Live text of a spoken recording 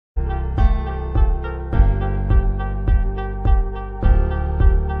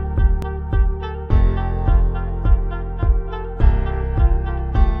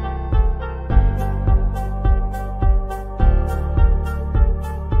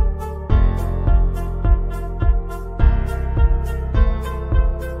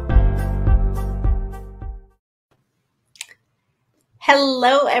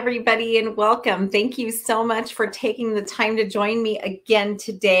Hello, everybody, and welcome. Thank you so much for taking the time to join me again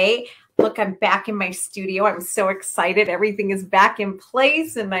today. Look, I'm back in my studio. I'm so excited. Everything is back in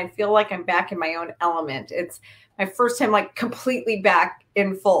place, and I feel like I'm back in my own element. It's my first time like completely back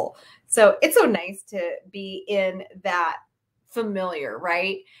in full. So it's so nice to be in that familiar,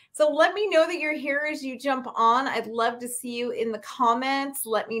 right? So let me know that you're here as you jump on. I'd love to see you in the comments.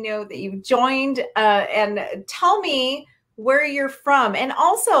 Let me know that you've joined and tell me where you're from. And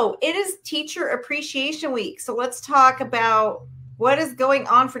also, it is Teacher Appreciation Week. So let's talk about what is going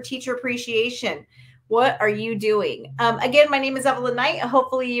on for Teacher Appreciation. What are you doing? Again, my name is Evelyn Knight.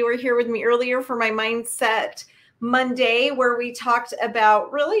 Hopefully you were here with me earlier for my Mindset Monday, where we talked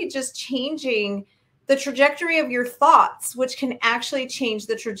about really just changing the trajectory of your thoughts, which can actually change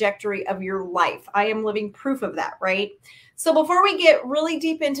the trajectory of your life. I am living proof of that, right? So before we get really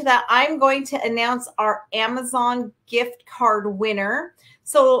deep into that, I'm going to announce our Amazon gift card winner.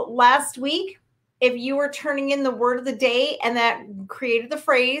 So last week, if you were turning in the word of the day and that created the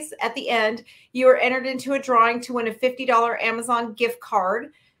phrase at the end, you were entered into a drawing to win a $50 Amazon gift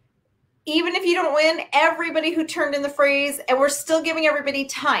card. Even if you don't win, everybody who turned in the phrase, and we're still giving everybody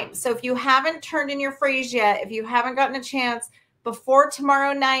time. So if you haven't turned in your phrase yet, if you haven't gotten a chance, before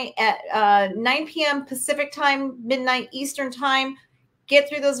tomorrow night at 9 p.m. Pacific time, midnight Eastern time, get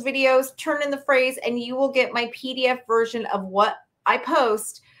through those videos, turn in the phrase, and you will get my PDF version of what I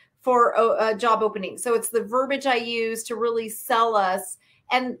post for a job opening. So it's the verbiage I use to really sell us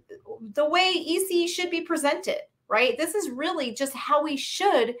and the way ECE should be presented, right? This is really just how we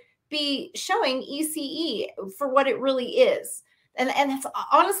should be showing ECE for what it really is. And that's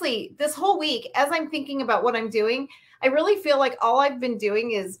honestly, this whole week, as I'm thinking about what I'm doing, I really feel like all I've been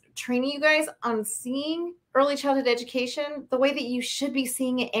doing is training you guys on seeing early childhood education the way that you should be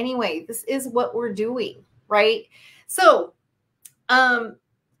seeing it anyway. This is what we're doing, right? So the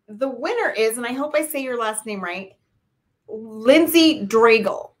winner is, and I hope I say your last name right, Lindsay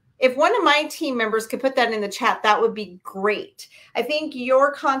Dragle. If one of my team members could put that in the chat, that would be great. I think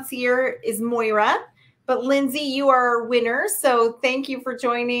your concierge is Moira, but Lindsay, you are our winner. So thank you for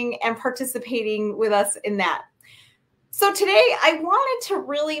joining and participating with us in that. So today I wanted to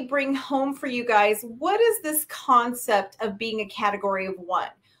really bring home for you guys, what is this concept of being a category of one?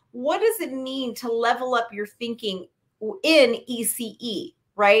 What does it mean to level up your thinking in ECE,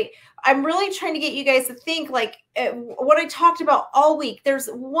 right? I'm really trying to get you guys to think like what I talked about all week. There's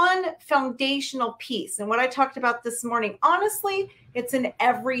one foundational piece. And what I talked about this morning, honestly, it's in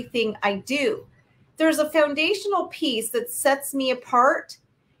everything I do. There's a foundational piece that sets me apart.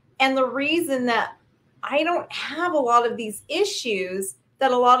 And the reason that I don't have a lot of these issues that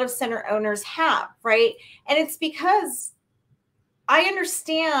a lot of center owners have, right? And it's because I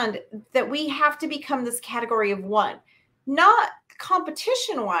understand that we have to become this category of one, not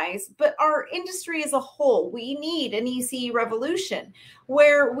competition-wise, but our industry as a whole. We need an ECE revolution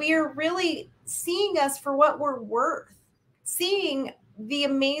where we are really seeing us for what we're worth, seeing the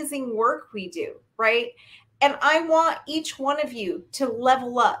amazing work we do, right? And I want each one of you to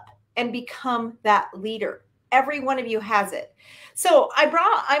level up and become that leader. Every one of you has it. So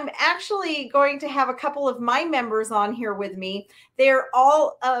I'm actually going to have a couple of my members on here with me. They're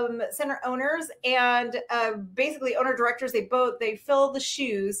all center owners and basically owner directors. They fill the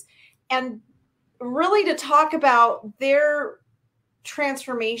shoes, and really to talk about their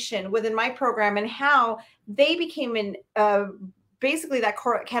transformation within my program and how they became basically that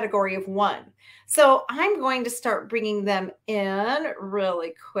category of one. So I'm going to start bringing them in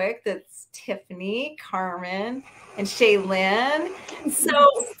really quick. That's Tiffany, Carmen, and Shaylin. So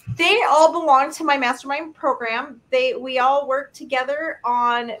they all belong to my mastermind program. We all work together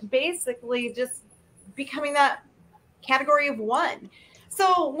on basically just becoming that category of one.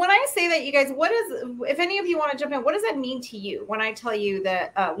 So when I say that, you guys, if any of you want to jump in, what does that mean to you when I tell you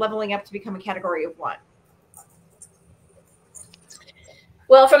that leveling up to become a category of one?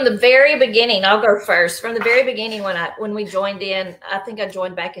 Well, from the very beginning, I'll go first. From the very beginning, when we joined in, I think I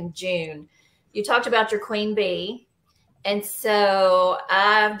joined back in June. You talked about your queen bee, and so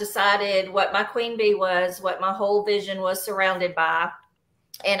I've decided what my queen bee was, what my whole vision was surrounded by,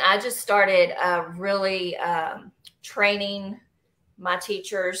 and I just started really training my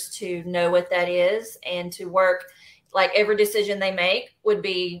teachers to know what that is and to work like every decision they make would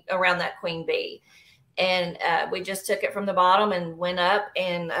be around that queen bee. And we just took it from the bottom and went up.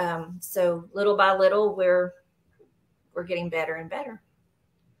 And so little by little, we're getting better and better.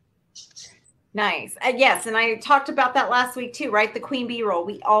 Nice. Yes. And I talked about that last week too, right? The queen bee role.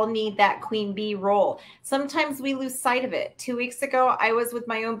 We all need that queen bee role. Sometimes we lose sight of it. 2 weeks ago, I was with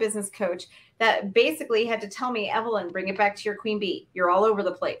my own business coach that basically had to tell me, Evelyn, bring it back to your queen bee. You're all over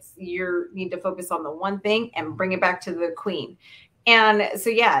the place. You need to focus on the one thing and bring it back to the queen. And so,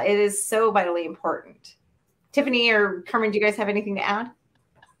 yeah, it is so vitally important. Tiffany or Carmen, do you guys have anything to add?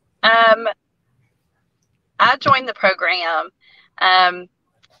 I joined the program.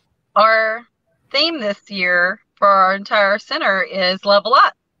 Our theme this year for our entire center is level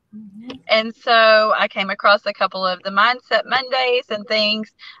up. Mm-hmm. And so I came across a couple of the Mindset Mondays and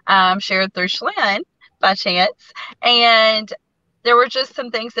things shared through Shlyn by chance. And there were just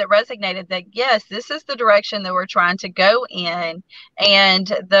some things that resonated that, yes, this is the direction that we're trying to go in. And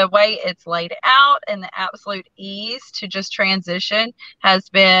the way it's laid out and the absolute ease to just transition has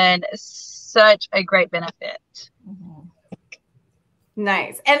been such a great benefit. Mm-hmm.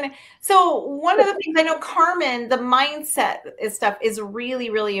 Nice. And so one of the things I know, Carmen, the mindset stuff is really,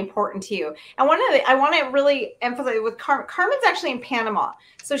 really important to you. And I want to really emphasize with Carmen. Carmen's actually in Panama.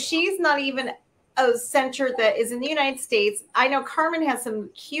 So she's not even a center that is in the United States. I know Carmen has some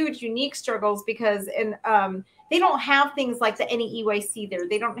huge, unique struggles because they don't have things like the NEYC there.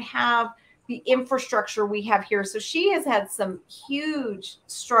 They don't have the infrastructure we have here. So she has had some huge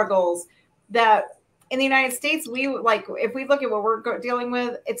struggles that in the United States, we like, if we look at what we're dealing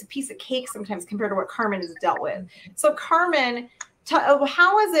with, it's a piece of cake sometimes compared to what Carmen has dealt with. So Carmen,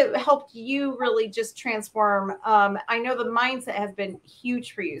 how has it helped you really just transform? I know the mindset has been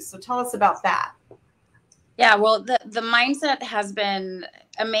huge for you. So tell us about that. Yeah, well, the mindset has been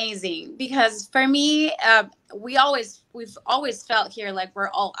amazing because for me, we've always felt here like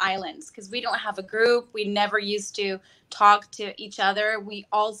we're all islands because we don't have a group. We never used to talk to each other. We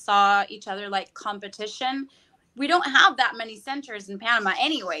all saw each other like competition. We don't have that many centers in Panama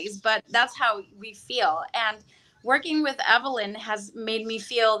anyways, but that's how we feel. And working with Evelyn has made me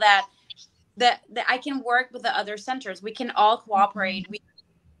feel that I can work with the other centers. We can all cooperate. We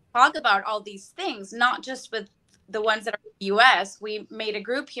talk about all these things, not just with the ones that are in the US. We made a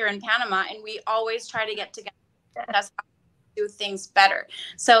group here in Panama and we always try to get together and discuss how to do things better.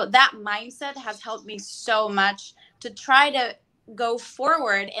 So that mindset has helped me so much to try to go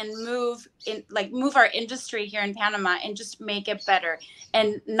forward and move our industry here in Panama and just make it better.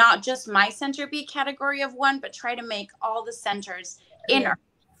 And not just my center be category of 1, but try to make all the centers in our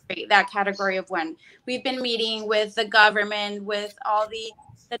industry that category of 1. We've been meeting with the government, with all the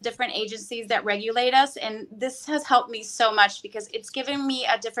different agencies that regulate us. And this has helped me so much because it's given me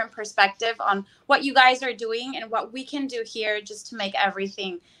a different perspective on what you guys are doing and what we can do here just to make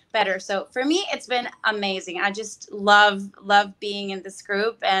everything better. So for me, it's been amazing. I just love being in this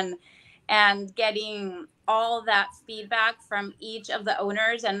group and getting all that feedback from each of the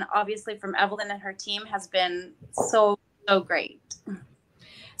owners and obviously from Evelyn and her team has been so great.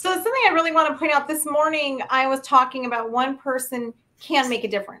 So something I really want to point out this morning, I was talking about one person can make a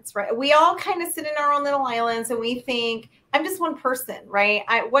difference, right? We all kind of sit in our own little islands and we think, I'm just one person, right?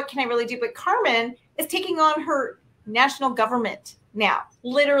 What can I really do? But Carmen is taking on her national government now,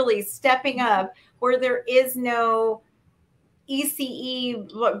 literally stepping up where there is no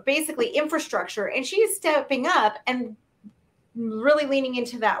ECE, basically infrastructure. And she is stepping up and really leaning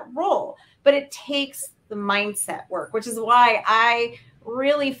into that role. But it takes the mindset work, which is why I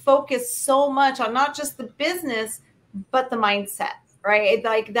really focus so much on not just the business, but the mindset. Right?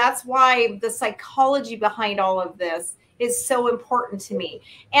 Like that's why the psychology behind all of this is so important to me.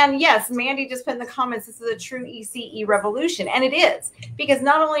 And yes, Mandy just put in the comments, this is a true ECE revolution. And it is, because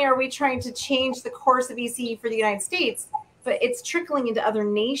not only are we trying to change the course of ECE for the United States, but it's trickling into other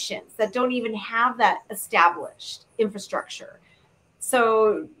nations that don't even have that established infrastructure.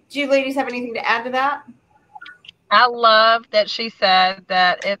 So do you ladies have anything to add to that? I love that she said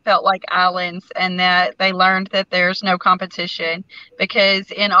that it felt like islands and that they learned that there's no competition because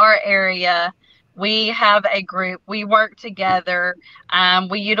in our area, we have a group, we work together,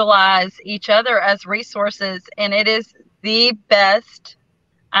 we utilize each other as resources, and it is the best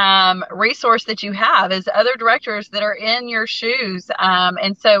resource that you have is other directors that are in your shoes.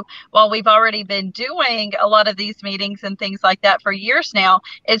 And so while we've already been doing a lot of these meetings and things like that for years now,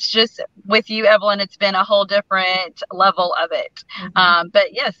 it's just with you, Evelyn, it's been a whole different level of it. Mm-hmm.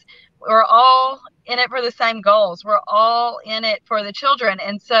 But yes, we're all in it for the same goals. We're all in it for the children.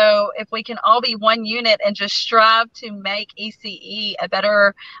 And so if we can all be one unit and just strive to make ECE a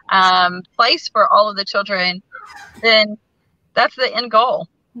better place for all of the children, then that's the end goal.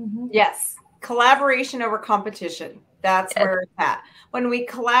 Mm-hmm. Yes. Collaboration over competition. That's where it's at. When we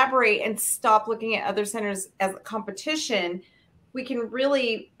collaborate and stop looking at other centers as a competition, we can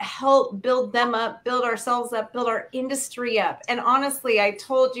really help build them up, build ourselves up, build our industry up. And honestly, I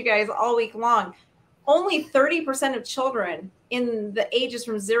told you guys all week long, only 30% of children in the ages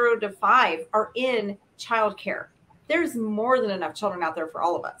from 0 to 5 are in childcare. There's more than enough children out there for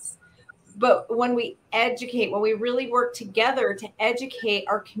all of us. But when we educate, when we really work together to educate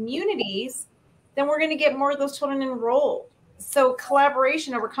our communities, then we're going to get more of those children enrolled. So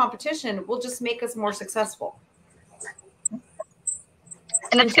collaboration over competition will just make us more successful.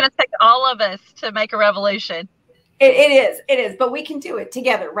 And it's going to take all of us to make a revolution. It is, but we can do it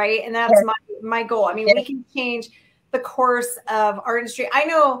together, right? And that's my goal. I mean, we can change the course of our industry. I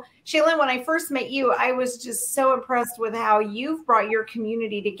know, Shaylin, when I first met you, I was just so impressed with how you've brought your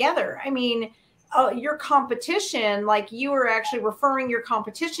community together. I mean, your competition, like you were actually referring your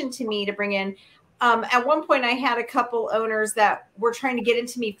competition to me to bring in. At one point, I had a couple owners that were trying to get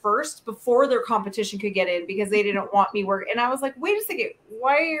into me first before their competition could get in because they didn't want me work. And I was like, wait a second,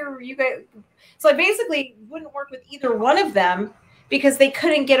 why are you guys? So I basically wouldn't work with either one of them because they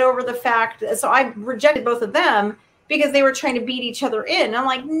couldn't get over the fact. So I rejected both of them because they were trying to beat each other in. I'm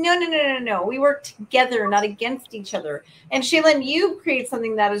like, no. We work together, not against each other. And Shaylin, you create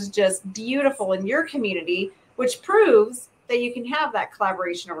something that is just beautiful in your community, which proves that you can have that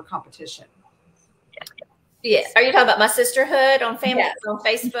collaboration over competition. Yes. Are you talking about my sisterhood on on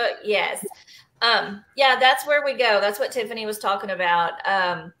Facebook? Yes. Yeah, that's where we go. That's what Tiffany was talking about.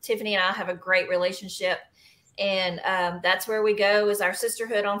 Tiffany and I have a great relationship, and that's where we go is our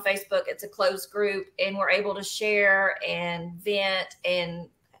sisterhood on Facebook. It's a closed group, and we're able to share and vent and,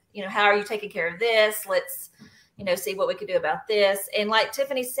 you know, how are you taking care of this? Let's, you know, see what we could do about this. And like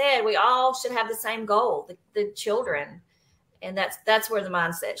Tiffany said, we all should have the same goal, the children. And that's where the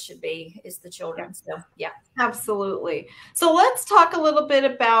mindset should be, is the children. So, yeah. Absolutely. So let's talk a little bit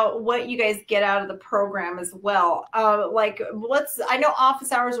about what you guys get out of the program as well. I know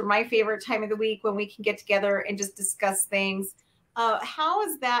office hours are my favorite time of the week when we can get together and just discuss things. How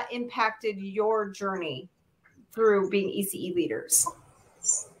has that impacted your journey through being ECE Leaders?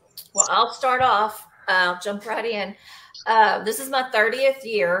 Well, I'll start off. I'll jump right in. This is my 30th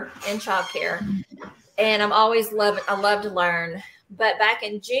year in childcare. And I love to learn. But back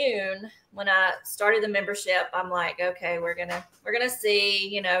in June, when I started the membership, I'm like, okay, we're gonna see,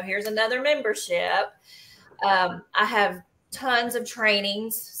 you know, here's another membership. I have tons of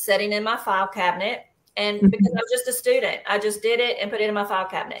trainings sitting in my file cabinet. And because I was just a student, I just did it and put it in my file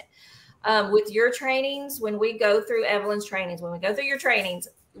cabinet. With your trainings, when we go through Evelyn's trainings, when we go through your trainings,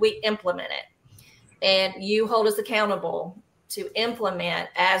 we implement it. And you hold us accountable to implement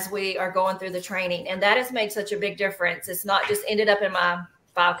as we are going through the training. And that has made such a big difference. It's not just ended up in my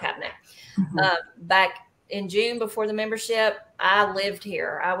file cabinet. Back in June before the membership, I lived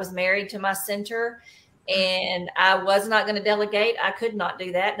here. I was married to my center and I was not going to delegate. I could not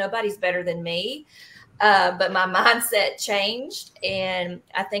do that. Nobody's better than me. But my mindset changed. And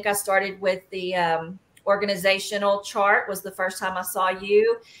I think I started with the organizational chart was the first time I saw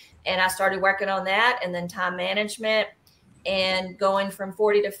you. And I started working on that, and then time management, and going from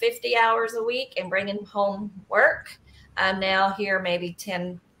 40 to 50 hours a week and bringing home work. I'm now here maybe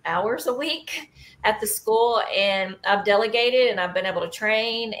 10 hours a week at the school, and I've delegated and I've been able to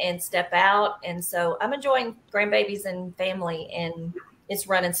train and step out. And so I'm enjoying grandbabies and family, and it's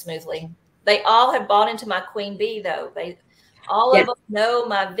running smoothly. They all have bought into my queen bee though. They all of them know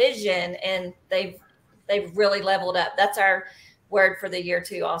my vision, and they've really leveled up. That's our word for the year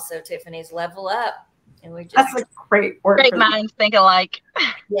too. Also, Tiffany's level up. And we just, that's a great word. Great minds think alike.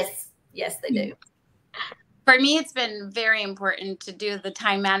 Yes, they do. For me, it's been very important to do the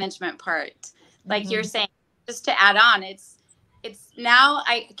time management part. Like you're saying, just to add on, it's now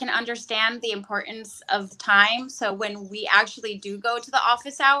I can understand the importance of time. So when we actually do go to the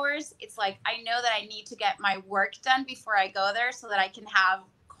office hours, it's like, I know that I need to get my work done before I go there so that I can have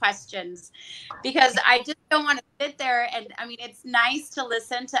questions, because I just don't want to sit there. And I mean, it's nice to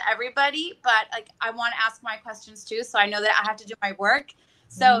listen to everybody, but like, I want to ask my questions too. So I know that I have to do my work.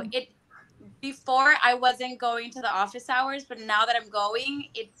 So before I wasn't going to the office hours, but now that I'm going,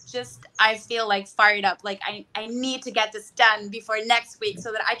 it's just, I feel like fired up. Like I need to get this done before next week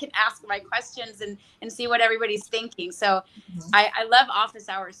so that I can ask my questions and see what everybody's thinking. So I love office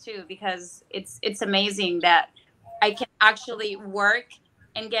hours too, because it's amazing that I can actually work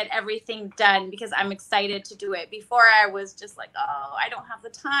and get everything done because I'm excited to do it. Before I was just like, oh, I don't have the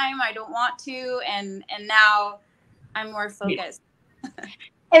time, I don't want to, and now I'm more focused.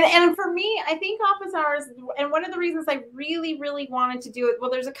 And for me, I think office hours, and one of the reasons I really wanted to do it, well,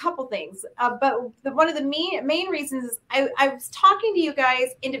 there's a couple things, but one of the main reasons is I was talking to you guys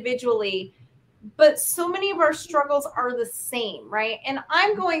individually but so many of our struggles are the same, right? And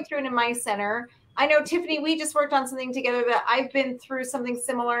I'm going through it in my center. I know, Tiffany, we just worked on something together that I've been through something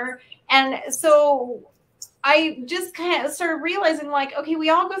similar. And so I just kind of started realizing, like, okay, we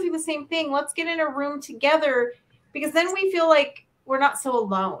all go through the same thing. Let's get in a room together, because then we feel like we're not so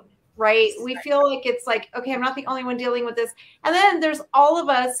alone, right? We feel like it's like, okay, I'm not the only one dealing with this. And then there's all of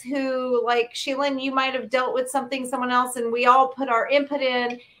us who, like, Shaylin, you might have dealt with something, someone else, and we all put our input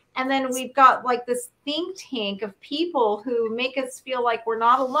in. And then we've got like this think tank of people who make us feel like we're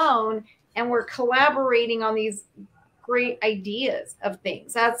not alone, and we're collaborating on these great ideas of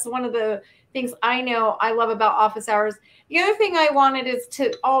things. That's one of the things I know I love about office hours. The other thing I wanted is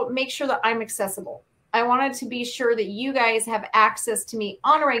to make sure that I'm accessible. I wanted to be sure that you guys have access to me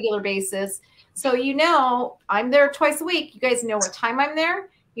on a regular basis. So, you know, I'm there twice a week. You guys know what time I'm there.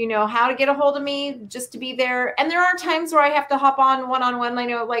 You know how to get a hold of me, just to be there. And there are times where I have to hop on one-on-one. I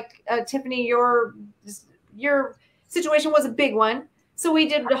know, like, Tiffany, your situation was a big one. So we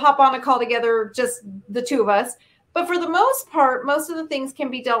did hop on a call together, just the two of us. But for the most part, most of the things can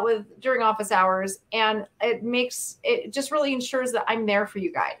be dealt with during office hours. And it just really ensures that I'm there for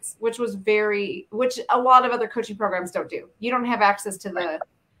you guys, which a lot of other coaching programs don't do. You don't have access to the,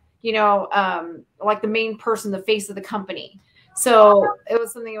 you know, like the main person, the face of the company. So it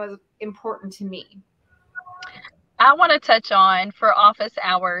was something that was important to me. I want to touch on for office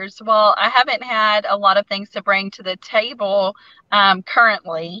hours. Well, I haven't had a lot of things to bring to the table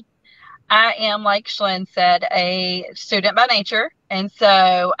currently. I am, like Shlyn said, a student by nature. And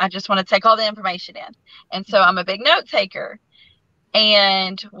so I just want to take all the information in. And so I'm a big note taker.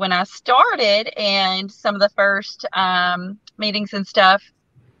 And when I started and some of the first meetings and stuff,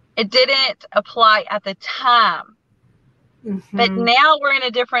 it didn't apply at the time. Mm-hmm. But now we're in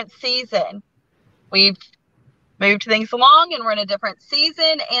a different season. We've moved things along and we're in a different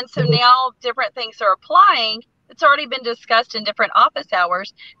season. And so now different things are applying. It's already been discussed in different office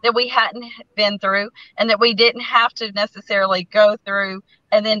hours that we hadn't been through, and that we didn't have to necessarily go through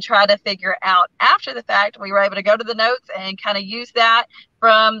and then try to figure out after the fact. We were able to go to the notes and kind of use that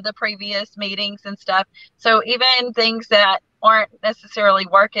from the previous meetings and stuff. So even things that aren't necessarily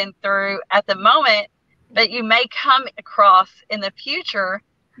working through at the moment, but you may come across in the future,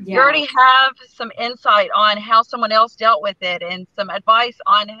 you already have some insight on how someone else dealt with it and some advice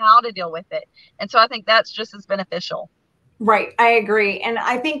on how to deal with it. And so I think that's just as beneficial. Right. I agree. And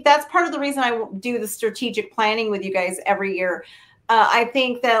I think that's part of the reason I do the strategic planning with you guys every year. I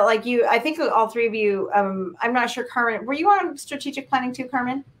think that, like you, I think all three of you, I'm not sure, Carmen, were you on strategic planning too,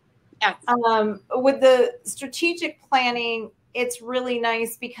 Carmen? Yes. With the strategic planning, it's really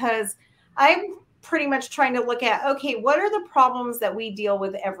nice because I'm pretty much trying to look at, okay, what are the problems that we deal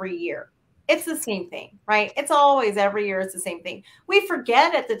with every year? It's the same thing, right? It's always every year. It's the same thing. We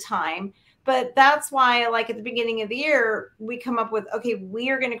forget at the time, but that's why, like, at the beginning of the year, we come up with, okay, we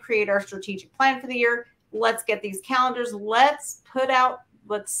are going to create our strategic plan for the year. Let's get these calendars. Let's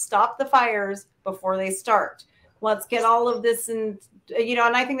stop the fires before they start. Let's get all of this. And, you know,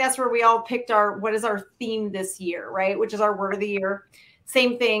 and I think that's where we all picked what is our theme this year, right? Which is our word of the year.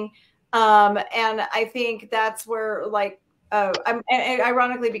 Same thing. And I think that's where, like,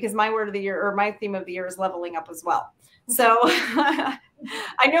 ironically, because my word of the year, or my theme of the year, is leveling up as well. So I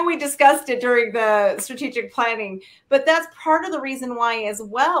know we discussed it during the strategic planning, but that's part of the reason why as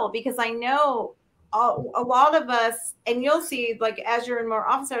well, because I know a lot of us, and you'll see, like, as you're in more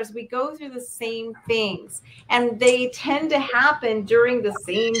office hours, we go through the same things, and they tend to happen during the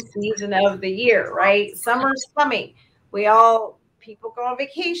same season of the year, right? Summer's coming. People go on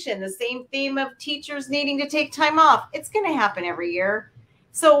vacation, the same theme of teachers needing to take time off. It's going to happen every year.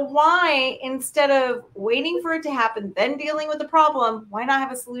 So why, instead of waiting for it to happen, then dealing with the problem, why not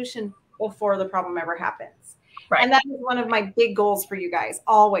have a solution before the problem ever happens? Right. And that is one of my big goals for you guys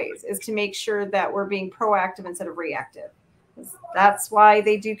always, is to make sure that we're being proactive instead of reactive. That's why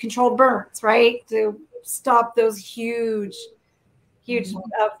they do controlled burns, right? To stop those huge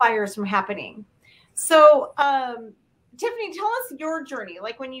fires from happening. So, Tiffany, tell us your journey,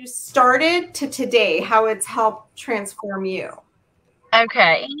 like when you started to today, how it's helped transform you.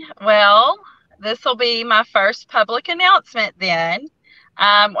 Okay, well, this will be my first public announcement then.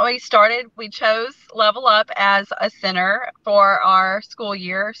 When we chose Level Up as a center for our school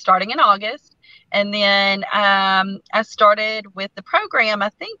year starting in August. And then I started with the program, I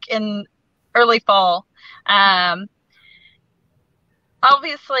think, in early fall.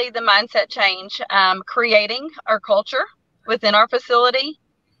 Obviously, the mindset change, creating our culture within our facility,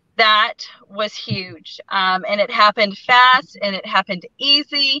 that was huge. And it happened fast and it happened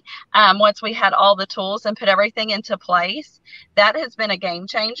easy. Once we had all the tools and put everything into place, that has been a game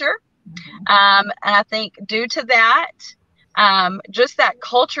changer. And I think due to that, just that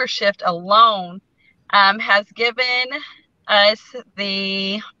culture shift alone has given us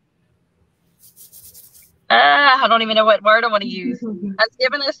the, I don't even know what word I want to use, has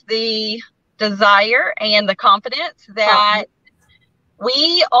given us the desire and the confidence that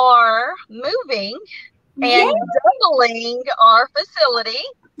we are moving and doubling our facility.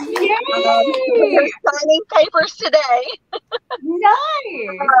 We're signing papers today.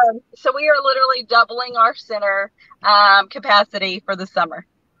 Nice. So we are literally doubling our center capacity for the summer.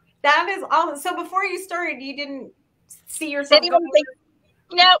 That is awesome. So before you started, you didn't see yourself Didn't even think,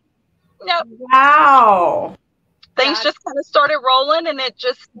 no. Wow. Things just kind of started rolling and it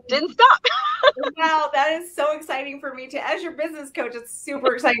just didn't stop. Wow, that is so exciting for me too. As your business coach, it's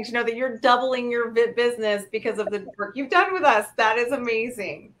super exciting to know that you're doubling your business because of the work you've done with us. That is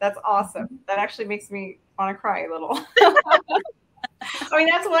amazing. That's awesome. That actually makes me want to cry a little. I mean,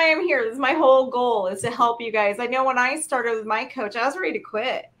 that's why I'm here. This is my whole goal, is to help you guys. I know when I started with my coach, I was ready to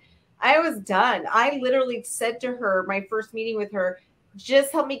quit. I was done. I literally said to her, my first meeting with her,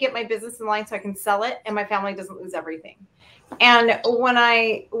 just help me get my business in line so I can sell it and my family doesn't lose everything. And when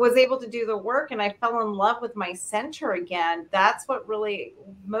I was able to do the work and I fell in love with my center again, that's what really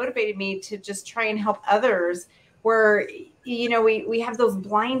motivated me to just try and help others, where, you know, we have those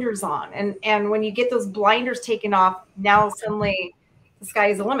blinders on, and when you get those blinders taken off, now suddenly the sky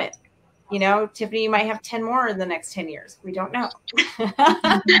is the limit. You know, Tiffany, you might have 10 more in the next 10 years. We don't know.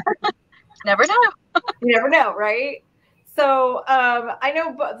 Never know. You never know, right? So I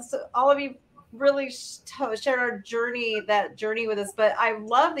know all of you really shared our journey with us, but I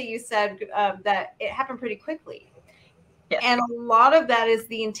love that you said that it happened pretty quickly. Yes. And a lot of that is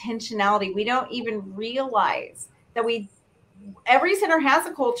the intentionality. We don't even realize that every center has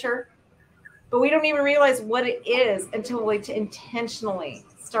a culture, but we don't even realize what it is until we intentionally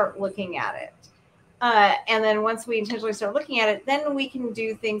start looking at it. And then once we intentionally start looking at it, then we can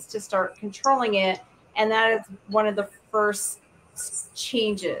do things to start controlling it. And that is one of the first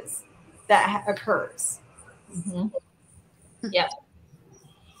changes that occurs. Mm-hmm. Yeah.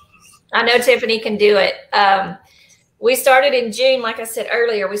 I know Tiffany can do it. We started in June, like I said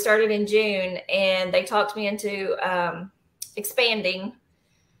earlier, we started in June, and they talked me into expanding.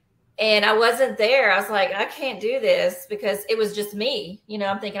 And I wasn't there. I was like, I can't do this, because it was just me. You know,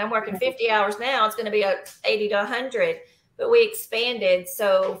 I'm thinking I'm working 50 hours now. It's going to be 80 to 100. But we expanded.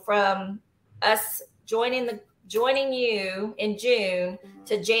 So from us joining you in June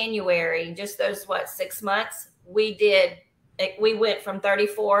to January, just those 6 months, we went from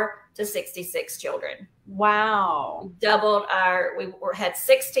 34 to 66 children. Wow. Doubled we had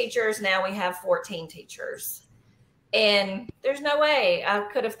 6 teachers. Now we have 14 teachers. And there's no way I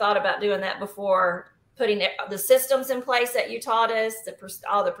could have thought about doing that before putting the systems in place that you taught us,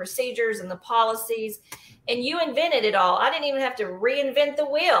 all the procedures and the policies, and you invented it all. I didn't even have to reinvent the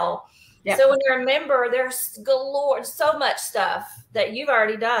wheel. Yep. So when you're a member, there's galore, so much stuff that you've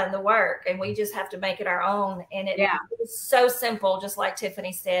already done the work, and we just have to make it our own. And it is so simple, just like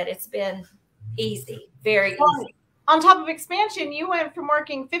Tiffany said. It's been easy, very easy. On top of expansion, you went from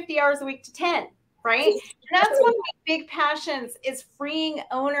working 50 hours a week to 10. Right. And that's one of my big passions, is freeing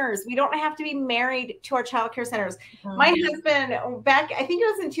owners. We don't have to be married to our child care centers. Mm-hmm. My husband, back, I think it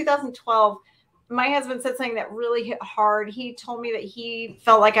was in 2012, my husband said something that really hit hard. He told me that he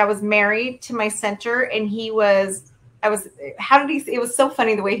felt like I was married to my center, and it was so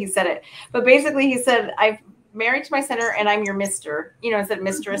funny the way he said it. But basically he said, I'm married to my center and I'm your mister, instead of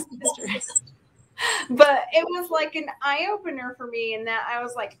mistress. But it was like an eye-opener for me, in that I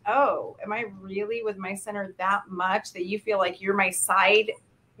was like, oh, am I really with my center that much that you feel like you're my side,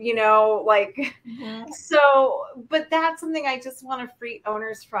 Mm-hmm. So, but that's something I just want to free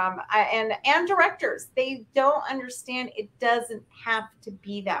owners from, and directors. They don't understand it doesn't have to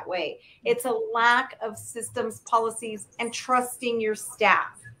be that way. It's a lack of systems, policies, and trusting your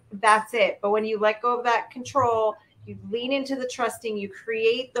staff. That's it. But when you let go of that control, you lean into the trusting, you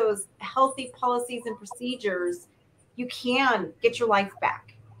create those healthy policies and procedures, you can get your life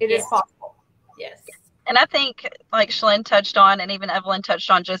back. It is possible. Yes. And I think, like Shalyn touched on, and even Evelyn touched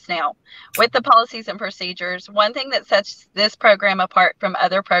on just now, with the policies and procedures, one thing that sets this program apart from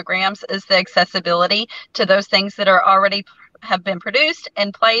other programs is the accessibility to those things that are already have been produced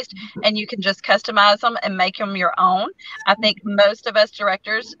and placed, and you can just customize them and make them your own. I think most of us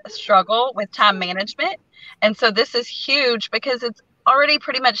directors struggle with time management. And so this is huge, because it's already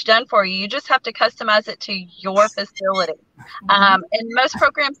pretty much done for you. You just have to customize it to your facility. And most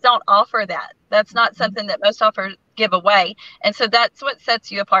programs don't offer that. That's not something that most offers give away. And so that's what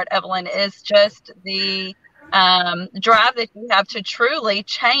sets you apart, Evelyn, is just the drive that you have to truly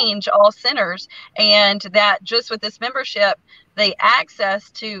change all centers, and that just with this membership, the access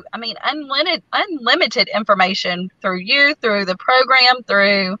to, I mean, unlimited information through you, through the program,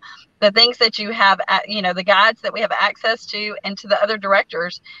 through the things that you have, you know, the guides that we have access to, and to the other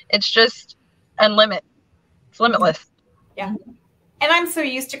directors. It's just unlimited. It's limitless. Yeah. And I'm so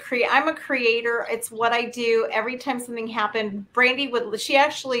used to I'm a creator. It's what I do. Every time something happened, Brandy she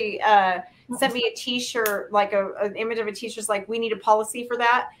actually sent me a t-shirt, like an image of a t-shirt, like, we need a policy for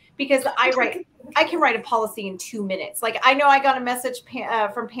that, because I can write a policy in 2 minutes. Like, I know I got a message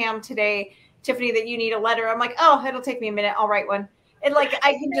from Pam today, Tiffany, that you need a letter. I'm like, oh, it'll take me a minute. I'll write one. And like,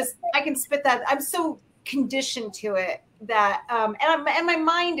 I can spit that. I'm so conditioned to it that, and my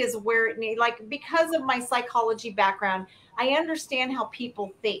mind is where it needs, like, because of my psychology background, I understand how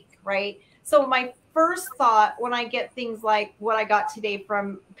people think, right? So my first thought when I get things like what I got today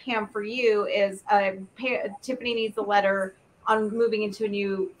from Pam for you is Tiffany needs a letter on moving into a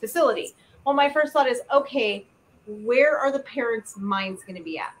new facility. Well, my first thought is, okay, where are the parents' minds going to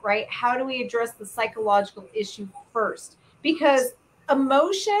be at, right? How do we address the psychological issue first? Because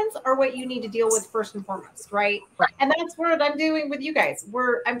emotions are what you need to deal with first and foremost, right? And that's what I'm doing with you guys.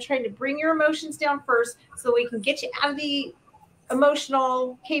 I'm trying to bring your emotions down first so we can get you out of the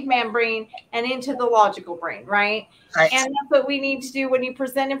emotional caveman brain and into the logical brain, right? And that's what we need to do when you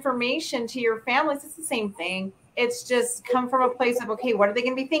present information to your families. It's the same thing. It's just come from a place of, okay, what are they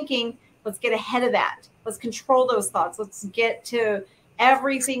going to be thinking? Let's get ahead of that. Let's control those thoughts. Let's get to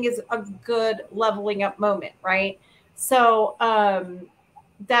everything is a good leveling up moment, right? So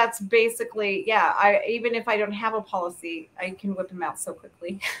that's basically, yeah, even if I don't have a policy, I can whip them out so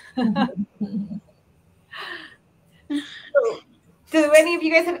quickly. So, do any of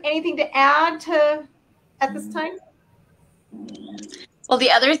you guys have anything to add at this time? Well,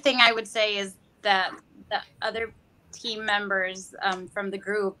 the other thing I would say is that the other team members from the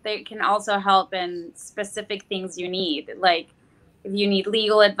group, they can also help in specific things you need. Like if you need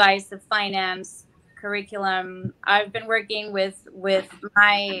legal advice of finance, curriculum. I've been working with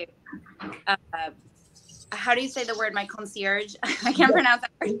my, how do you say the word, my concierge? I can't pronounce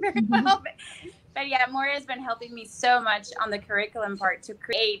that word very well. But yeah, Moira has been helping me so much on the curriculum part to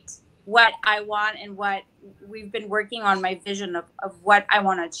create what I want and what we've been working on, my vision of what I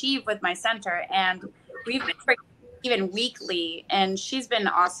want to achieve with my center. And we've been working even weekly, and she's been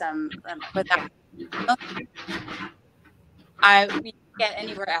awesome with that. I can't get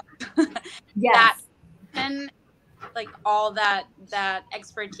anywhere else. Yes. And like all that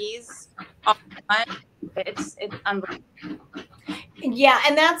expertise, it's unbelievable. Yeah,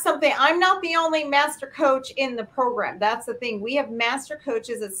 and that's something. I'm not the only master coach in the program. That's the thing. We have master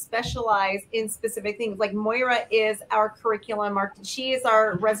coaches that specialize in specific things. Like Moira is our curriculum. She is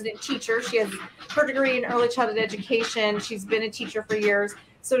our resident teacher. She has her degree in early childhood education. She's been a teacher for years.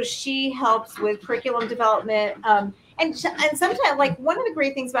 So she helps with curriculum development. And sometimes, like, one of the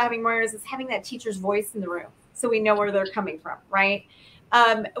great things about having Moira is having that teacher's voice in the room, so we know where they're coming from, right?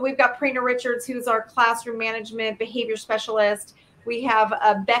 We've got Prina Richards, who's our classroom management behavior specialist. We have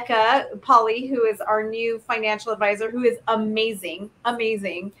Becca Polly, who is our new financial advisor, who is amazing,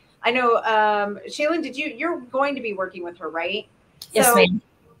 amazing. I know, Shaylin, you're going to be working with her, right? Yes, ma'am.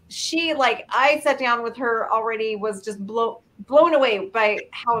 She, like, I sat down with her already, was just blown away by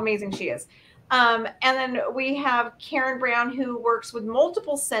how amazing she is. And then we have Karen Brown, who works with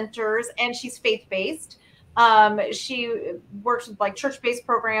multiple centers, and she's faith-based. She works with like church-based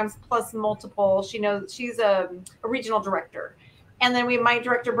programs plus multiple. She's a regional director. And then we have my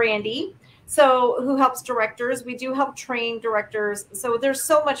director, Brandy, who helps directors. We do help train directors. So there's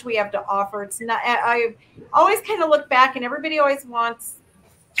so much we have to offer. It's not, I always kind of look back, and everybody always wants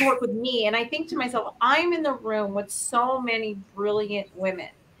to work with me. And I think to myself, I'm in the room with so many brilliant women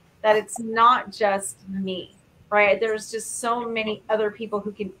that it's not just me, right? There's just so many other people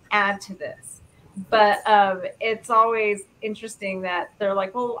who can add to this. But it's always interesting that they're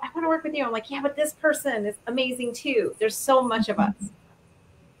like, well, I want to work with you. I'm like, yeah, but this person is amazing too. There's so much of us.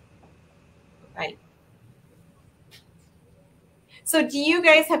 Right. So do you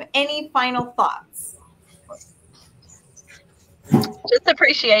guys have any final thoughts? Just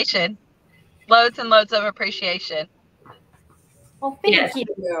appreciation. Loads and loads of appreciation. Well, thank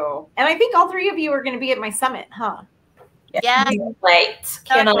you. And I think all three of you are going to be at my summit, huh? Yeah. Cannot wait.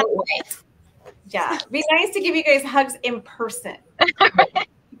 Yeah. It'd be nice to give you guys hugs in person. You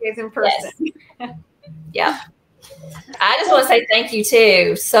guys in person. Yes. Yeah. I just want to say thank you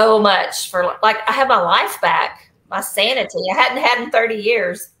too so much for, like, I have my life back, my sanity. I hadn't had in 30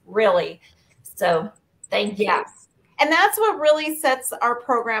 years, really. So thank you. Yes. And that's what really sets our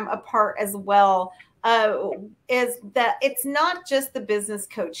program apart as well, is that it's not just the business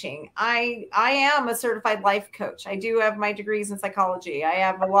coaching. I am a certified life coach. I do have my degrees in psychology. I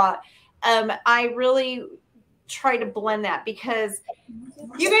have a lot. I really try to blend that, because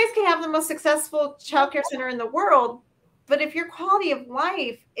you guys can have the most successful childcare center in the world, but if your quality of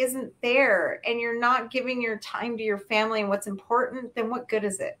life isn't there and you're not giving your time to your family and what's important, then what good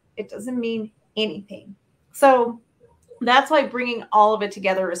is it? It doesn't mean anything. So that's why bringing all of it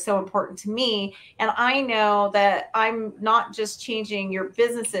together is so important to me. And I know that I'm not just changing your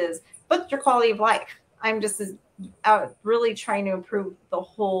businesses, but your quality of life. I'm just really trying to improve the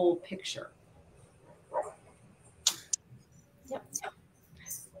whole picture. Yep.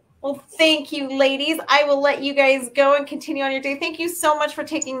 Well, thank you, ladies. I will let you guys go and continue on your day. Thank you so much for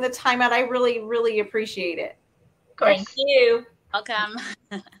taking the time out. I really, really appreciate it. Of course. Thank you. Welcome.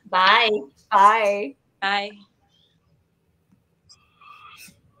 Bye. Bye. Bye.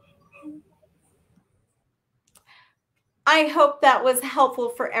 I hope that was helpful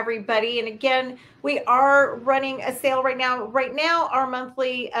for everybody. And again, we are running a sale right now. Right now, our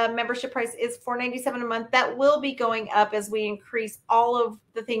monthly membership price is $497 a month. That will be going up as we increase all of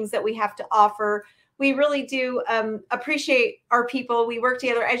the things that we have to offer. We really do appreciate our people. We work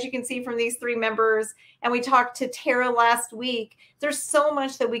together, as you can see from these 3 members, and we talked to Tara last week. There's so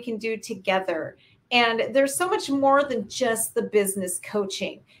much that we can do together. And there's so much more than just the business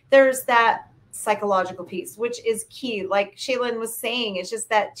coaching. There's that psychological piece, which is key. Like Shaylin was saying, it's just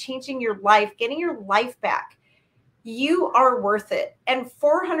that changing your life, getting your life back. You are worth it. And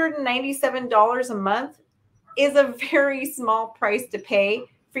 $497 a month is a very small price to pay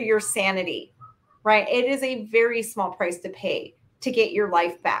for your sanity, right? It is a very small price to pay to get your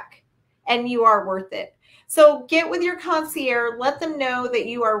life back, and you are worth it. So get with your concierge, let them know that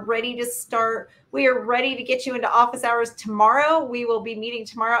you are ready to start. We are ready to get you into office hours tomorrow. We will be meeting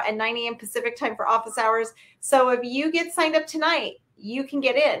tomorrow at 9 a.m. Pacific time for office hours. So if you get signed up tonight, you can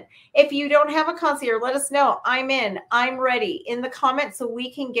get in. If you don't have a concierge, let us know. I'm in, I'm ready in the comments so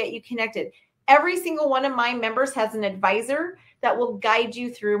we can get you connected. Every single one of my members has an advisor that will guide you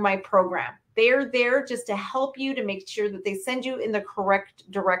through my program. They're there just to help you, to make sure that they send you in the correct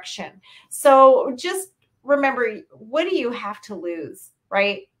direction. So just remember, what do you have to lose,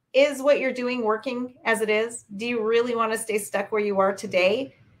 right? Is what you're doing working as it is? Do you really want to stay stuck where you are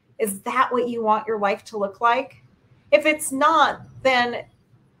today? Is that what you want your life to look like? If it's not, then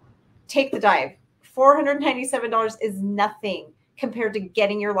take the dive. $497 is nothing compared to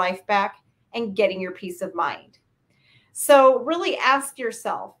getting your life back and getting your peace of mind. So really ask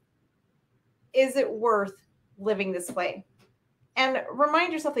yourself, is it worth living this way? And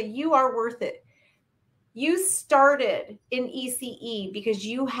remind yourself that you are worth it. You started in ECE because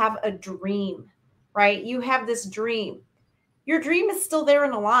you have a dream, right? You have this dream. Your dream is still there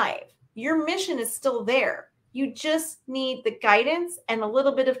and alive. Your mission is still there. You just need the guidance and a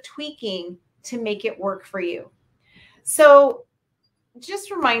little bit of tweaking to make it work for you. So just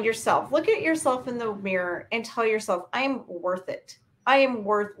remind yourself, look at yourself in the mirror and tell yourself, I am worth it. I am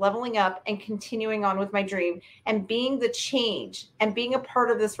worth leveling up and continuing on with my dream and being the change and being a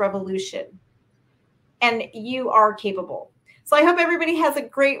part of this revolution. And you are capable. So I hope everybody has a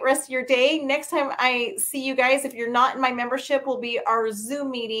great rest of your day. Next time I see you guys, if you're not in my membership, will be our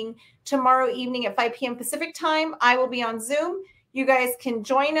Zoom meeting tomorrow evening at 5 p.m. Pacific time. I will be on Zoom. You guys can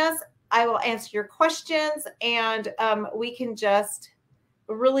join us. I will answer your questions, and we can just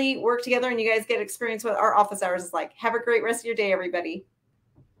really work together, and you guys get experience what our office hours is like. Have a great rest of your day, everybody.